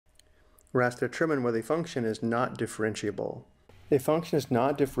We're asked to determine whether a function is not differentiable. A function is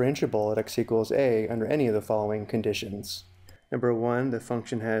not differentiable at x equals a under any of the following conditions. Number 1, the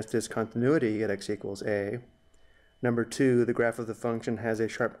function has discontinuity at x equals a. Number 2, the graph of the function has a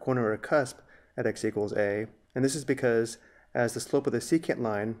sharp corner or cusp at x equals a. And this is because as the slope of the secant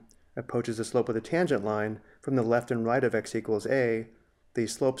line approaches the slope of the tangent line from the left and right of x equals a,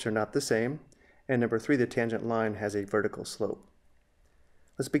 these slopes are not the same. And number 3, the tangent line has a vertical slope.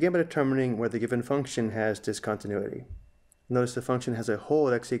 Let's begin by determining whether the given function has discontinuity. Notice the function has a hole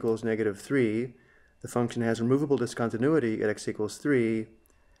at x equals -3. The function has removable discontinuity at x equals 3,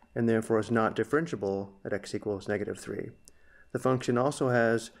 and therefore is not differentiable at x equals -3. The function also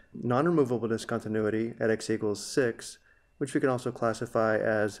has non-removable discontinuity at x equals 6, which we can also classify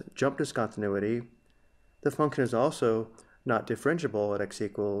as jump discontinuity. The function is also not differentiable at x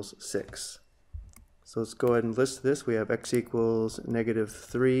equals 6. So let's go ahead and list this. We have x equals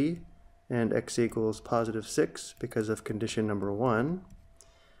 -3 and x equals +6 because of condition number 1.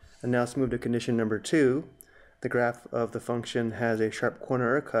 And now let's move to condition number 2. The graph of the function has a sharp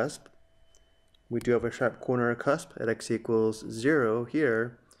corner or cusp. We do have a sharp corner or cusp at x equals 0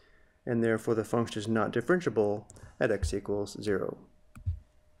 here, and therefore the function is not differentiable at x equals 0.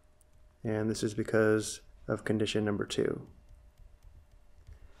 And this is because of condition number 2.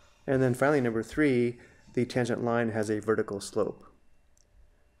 And then finally, number 3, the tangent line has a vertical slope.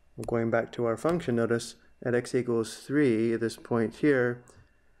 Going back to our function, notice at x equals 3, at this point here,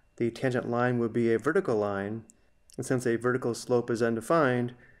 the tangent line would be a vertical line, and since a vertical slope is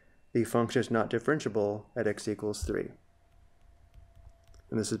undefined, the function is not differentiable at x equals 3.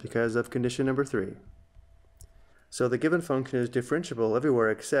 And this is because of condition number 3. So the given function is differentiable everywhere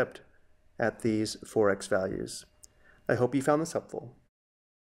except at these 4x values. I hope you found this helpful.